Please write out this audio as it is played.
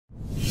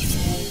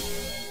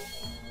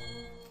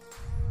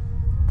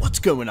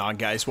going on,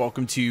 guys?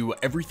 Welcome to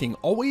Everything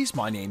Always.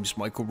 My name's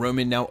Michael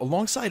Roman. Now,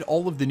 alongside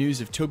all of the news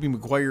of Tobey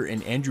Maguire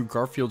and Andrew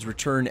Garfield's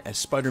return as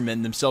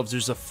Spider-Man themselves,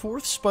 there's a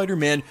fourth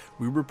Spider-Man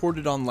we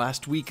reported on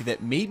last week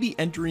that may be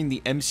entering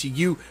the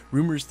MCU.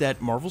 Rumors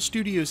that Marvel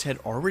Studios had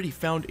already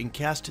found and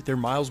cast their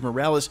Miles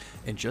Morales,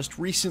 and just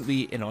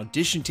recently an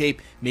audition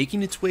tape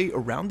making its way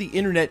around the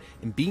internet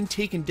and being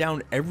taken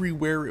down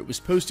everywhere it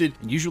was posted.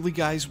 And usually,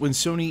 guys, when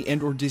Sony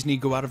and or Disney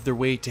go out of their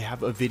way to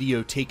have a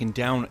video taken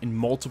down in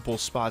multiple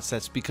spots,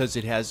 that's because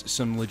it has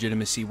some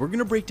legitimacy. We're going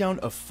to break down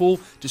a full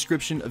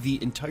description of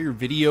the entire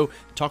video,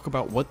 talk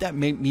about what that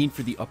may mean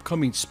for the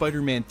upcoming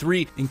Spider-Man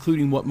 3,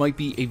 including what might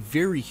be a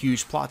very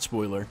huge plot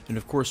spoiler, and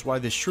of course why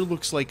this sure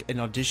looks like an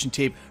audition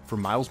tape for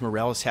Miles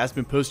Morales has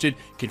been posted,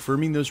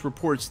 confirming those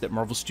reports that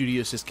Marvel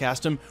Studios has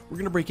cast him. We're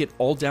going to break it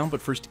all down, but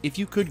first, if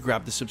you could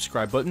grab the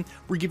subscribe button.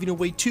 We're giving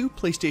away 2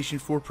 PlayStation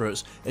 4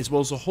 Pros, as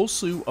well as a whole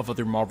slew of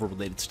other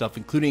Marvel-related stuff,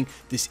 including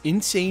this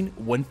insane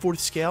 1/4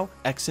 scale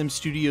XM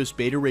Studios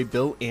Beta Ray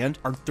Bill and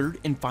our third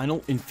and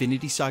final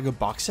Infinity Saga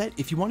box set.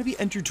 If you want to be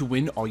entered to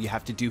win, all you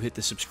have to do hit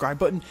the subscribe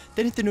button,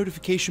 then hit the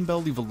notification bell,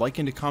 leave a like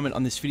and a comment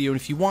on this video, and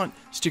if you want,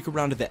 stick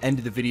around to the end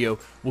of the video.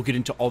 We'll get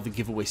into all the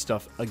giveaway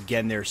stuff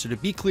again there. So to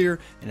be clear,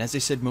 and as I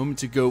said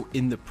moments ago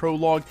in the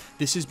prologue,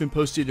 this has been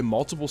posted in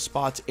multiple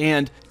spots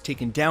and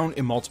taken down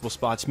in multiple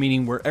spots,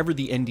 meaning wherever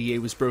the NDA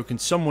was broken,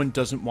 someone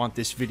doesn't want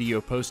this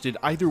video posted.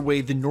 Either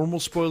way, the normal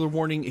spoiler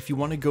warning, if you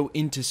want to go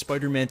into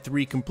Spider-Man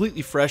 3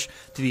 completely fresh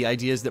to the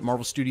ideas that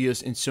Marvel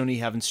Studios and Sony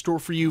have in store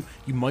for you,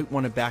 you might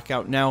want to back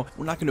out now.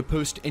 We're not going to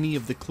post any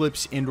of the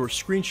clips and or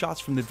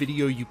screenshots from the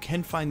video. You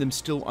can find them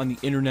still on the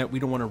internet. We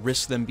don't want to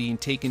risk them being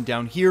taken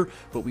down here,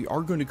 but we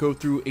are going to go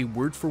through a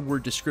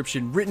word-for-word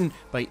description written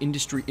by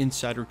industry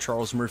insider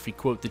Charles Murphy.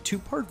 Quote, the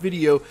 2-part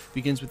video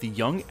begins with a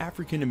young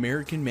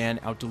African-American man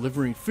out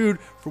delivering food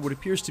for what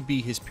appears to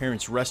be his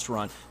parents'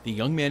 restaurant. The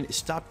young man is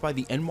stopped by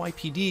the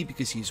NYPD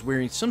because he's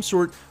wearing some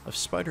sort of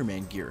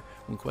Spider-Man gear.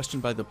 When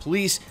questioned by the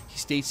police, he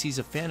states he's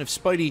a fan of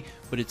Spidey,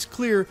 but it's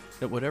clear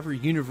that whatever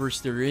universe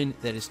they're in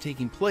that is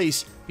taking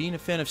place, being a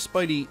fan of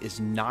Spidey is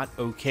not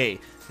okay.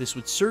 This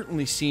would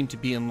certainly seem to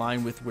be in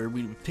line with where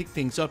we would pick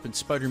things up in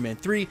Spider-Man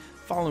 3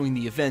 following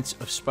the events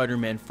of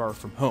Spider-Man Far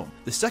From Home.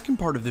 The second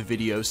part of the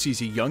video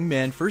sees a young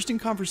man first in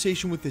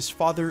conversation with his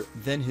father,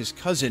 then his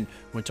cousin.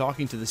 When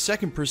talking to the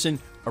second person,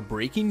 a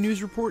breaking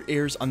news report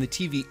airs on the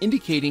TV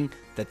indicating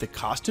that the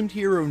costumed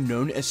hero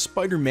known as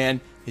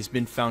Spider-Man has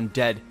been found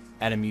dead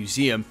at a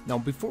museum. Now,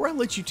 before I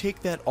let you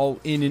take that all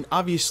in, and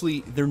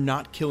obviously they're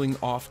not killing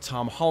off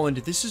Tom Holland,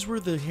 this is where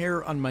the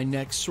hair on my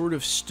neck sort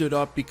of stood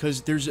up, because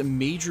there's a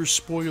major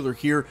spoiler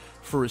here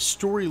for a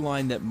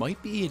storyline that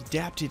might be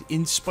adapted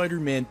in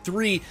Spider-Man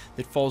 3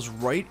 that falls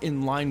right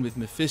in line with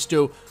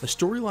Mephisto, a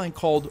storyline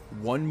called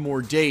One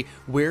More Day,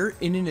 where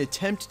in an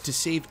attempt to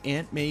save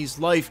Aunt May's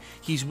life,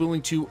 he's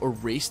willing to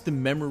erase the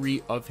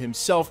memory of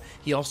himself.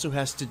 He also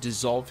has to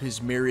dissolve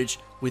his marriage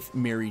with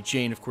Mary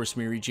Jane. Of course,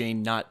 Mary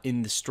Jane not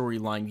in the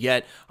storyline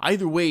yet.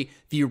 Either way,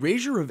 the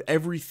erasure of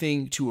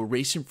everything to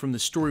erase him from the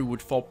story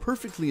would fall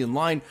perfectly in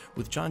line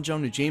with John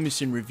Jonah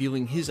Jameson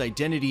revealing his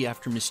identity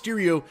after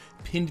Mysterio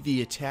pinned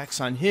the attacks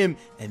on him,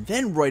 and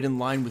then right in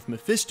line with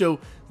Mephisto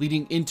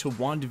leading into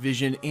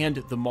WandaVision and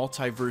the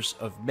Multiverse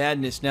of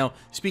Madness. Now,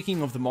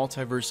 speaking of the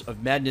Multiverse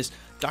of Madness,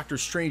 Doctor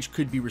Strange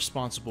could be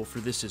responsible for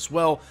this as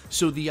well,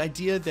 so the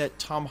idea that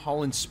Tom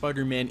Holland's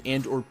Spider-Man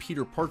and or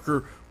Peter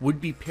Parker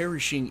would be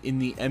perishing in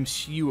the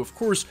MCU, of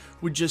course,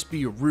 would just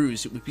be a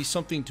ruse. It would be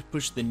something to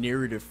push the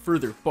narrative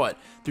further, but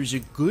there's a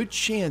good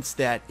chance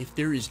that if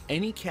there is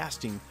any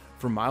casting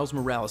for Miles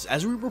Morales,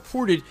 as we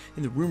reported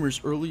in the rumors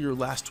earlier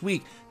last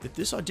week, that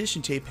this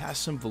audition tape has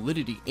some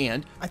validity,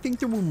 and I think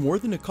there were more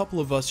than a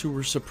couple of us who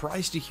were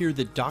surprised to hear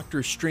that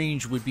Doctor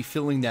Strange would be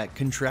filling that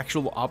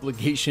contractual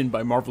obligation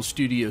by Marvel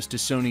Studios to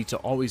Sony to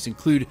always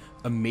include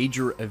a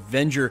major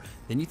Avenger.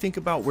 Then you think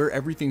about where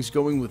everything's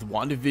going with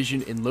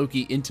WandaVision and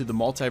Loki into the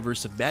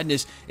Multiverse of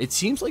Madness. It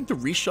seems like the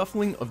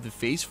reshuffling of the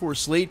Phase 4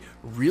 slate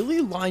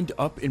really lined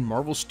up in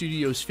Marvel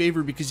Studios'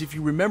 favor, because if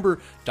you remember,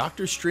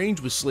 Doctor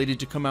Strange was slated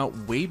to come out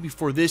way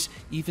before this,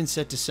 even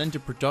set to send to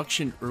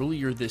production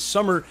earlier this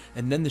summer,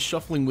 and then the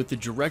shuffling with the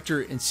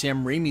director and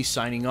Sam Raimi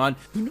signing on.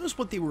 Who knows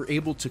what they were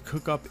able to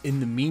cook up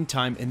in the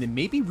meantime, and then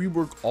maybe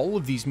rework all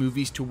of these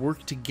movies to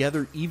work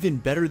together even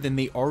better than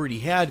they already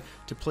had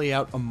to play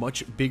out a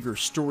much bigger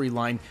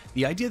storyline.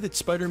 The idea that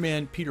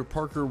Spider-Man Peter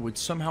Parker would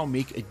somehow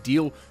make a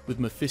deal with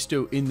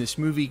Mephisto in this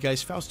movie,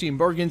 guys, Faustian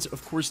bargains,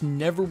 of course,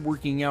 never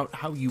working out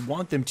how you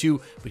want them to,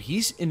 but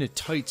he's in a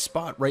tight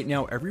spot right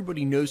now.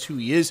 Everybody knows who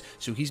he is,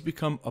 so he's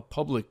become a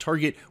public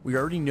target. We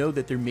already know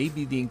that there may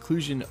be the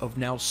inclusion of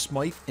now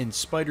Smythe and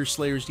Spider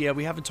Slayers. Yeah,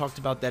 we haven't talked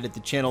about that at the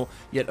channel.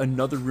 Yet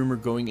another rumor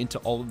going into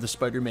all of the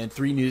Spider-Man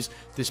 3 news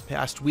this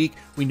past week.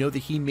 We know that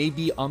he may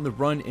be on the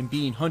run and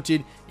being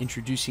hunted,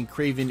 introducing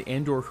Kraven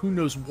and or who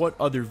knows what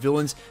other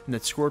villains, and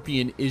that Scorpion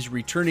Scorpion is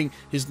returning,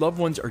 his loved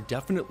ones are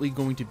definitely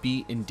going to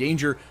be in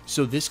danger,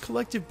 so this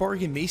collective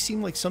bargain may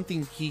seem like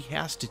something he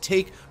has to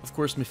take. Of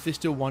course,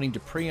 Mephisto wanting to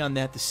prey on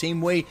that the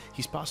same way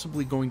he's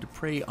possibly going to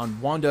prey on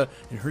Wanda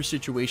and her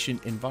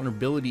situation and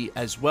vulnerability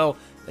as well.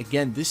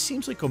 Again, this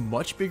seems like a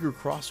much bigger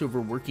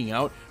crossover working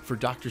out for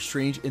Doctor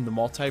Strange in the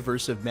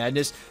Multiverse of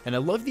Madness, and I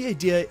love the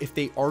idea if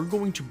they are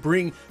going to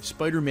bring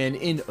Spider-Man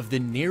in, of the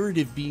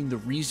narrative being the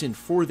reason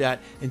for that.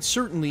 And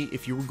certainly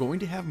if you were going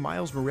to have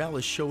Miles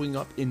Morales showing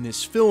up in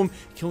this film,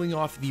 killing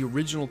off the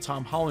original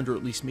Tom Holland, or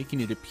at least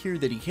making it appear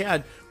that he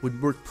had,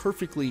 would work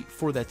perfectly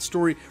for that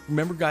story.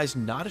 Remember guys,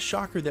 not a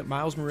shocker that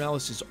Miles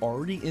Morales is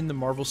already in the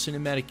Marvel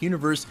Cinematic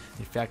Universe.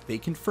 In fact, they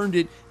confirmed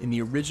it in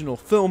the original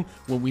film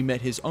when we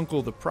met his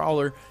uncle, the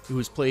Prowler, who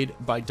was played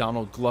by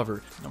Donald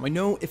Glover. Now I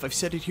know if I've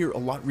said it here a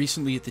lot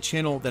recently at the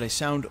channel that I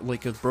sound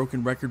like a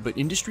broken record, but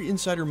industry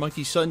insider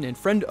Mikey Sutton and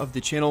friend of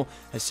the channel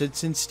has said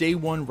since day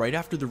one, right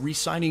after the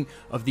re-signing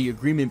of the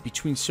agreement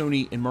between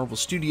Sony and Marvel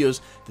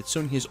Studios, that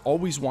Sony has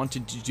always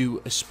wanted to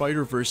do a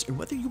Spider-Verse. And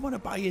whether you want to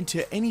buy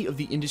into any of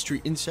the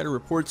industry insider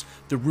reports,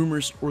 the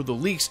rumors, or the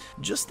leaks,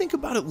 just think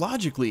about it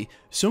logically.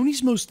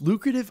 Sony's most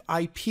lucrative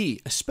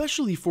IP,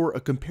 especially for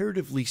a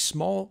comparatively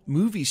small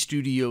movie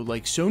studio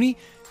like Sony,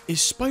 is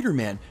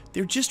Spider-Man.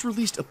 They just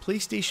released a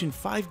PlayStation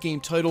 5 game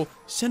title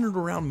centered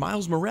around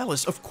Miles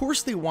Morales. Of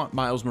course they want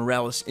Miles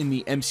Morales in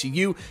the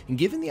MCU, and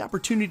given the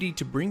opportunity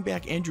to bring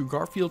back Andrew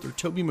Garfield or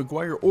Tobey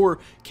Maguire, or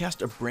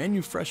cast a brand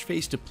new fresh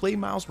face to play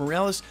Miles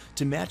Morales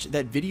to match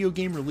that video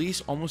game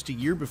release almost a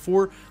year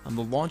before on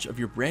the launch of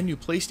your brand new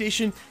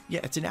PlayStation, yeah,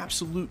 it's an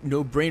absolute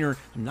no-brainer.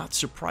 I'm not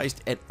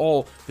surprised at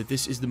all that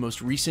this is the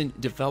most recent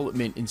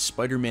development in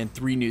Spider-Man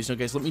 3 news. Now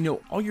guys, let me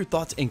know all your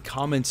thoughts and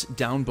comments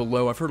down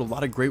below. I've heard a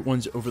lot of great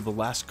ones over the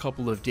last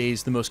couple of days.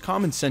 The most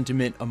common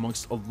sentiment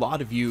amongst a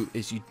lot of you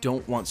is you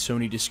don't want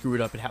Sony to screw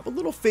it up, and have a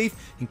little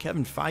faith in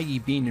Kevin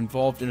Feige being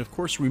involved. And of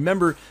course,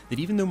 remember that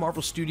even though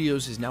Marvel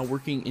Studios is now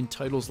working in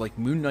titles like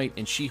Moon Knight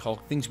and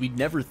She-Hulk, things we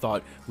never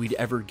thought we'd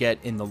ever get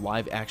in the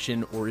live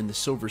action or in the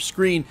silver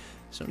screen,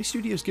 Sony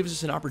Studios gives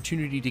us an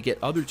opportunity to get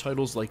other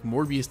titles like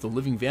Morbius the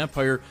Living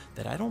Vampire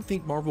that I don't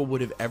think Marvel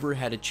would have ever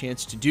had a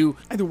chance to do.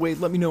 Either way,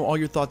 let me know all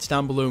your thoughts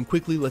down below, and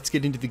quickly, let's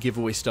get into the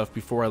giveaway stuff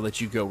before I let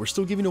you go. We're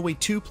still giving away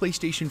 2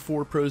 PlayStation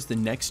 4 Pros, the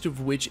next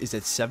of which is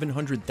at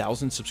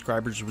 700,000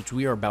 subscribers, which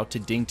we are about to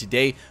ding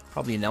today.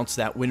 Probably announce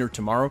that winner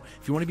tomorrow.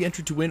 If you want to be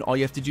entered to win, all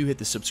you have to do, hit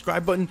the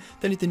subscribe button,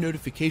 then hit the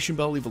notification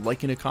bell, leave a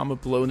like and a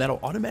comment below, and that'll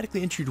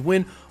automatically enter you to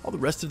win all the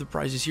rest of the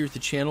prizes here at the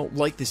channel,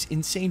 like this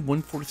insane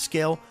 1/4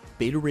 scale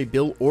Beta Ray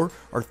Bill, or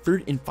our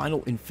third and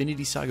final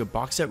Infinity Saga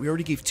box set. We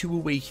already gave 2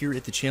 away here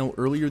at the channel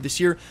earlier this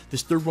year.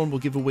 This third one we'll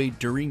give away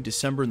during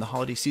December in the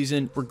holiday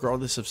season,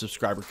 regardless of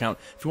subscriber count.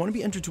 If you want to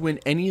be entered to win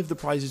any of the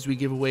prizes we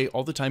give away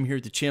all the time here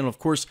at the channel, of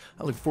course,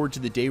 I look forward to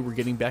the day we're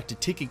getting back to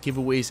ticket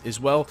giveaways as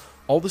well.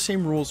 All the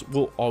same rules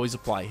will always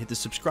apply. Hit the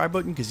subscribe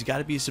button because you got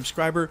to be a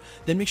subscriber.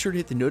 Then make sure to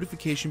hit the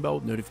notification bell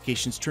with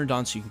notifications turned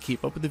on so you can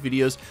keep up with the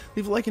videos.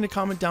 Leave a like and a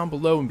comment down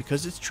below, and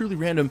because it's truly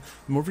random,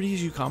 the more videos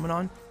you comment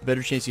on, the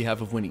better chance you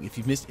have of winning. If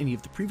you've missed any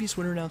of the previous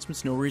winner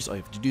announcements, no worries. All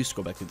you have to do is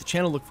go back to the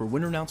channel, look for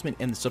winner announcement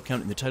and the sub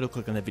count in the title,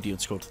 click on that video,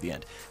 and scroll to the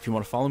end. If you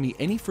want to follow me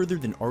any further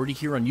than already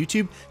here on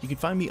YouTube, you can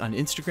find me on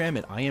Instagram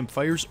at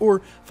IamFires,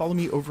 or follow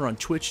me over on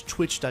Twitch,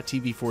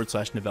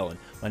 twitch.tv/Novellan.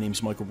 My name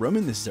is Michael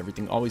Roman. This is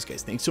Everything Always,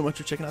 guys. Thanks so much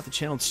for checking out the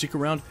channel, and stick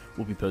around.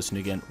 We'll be posting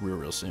again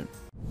real soon.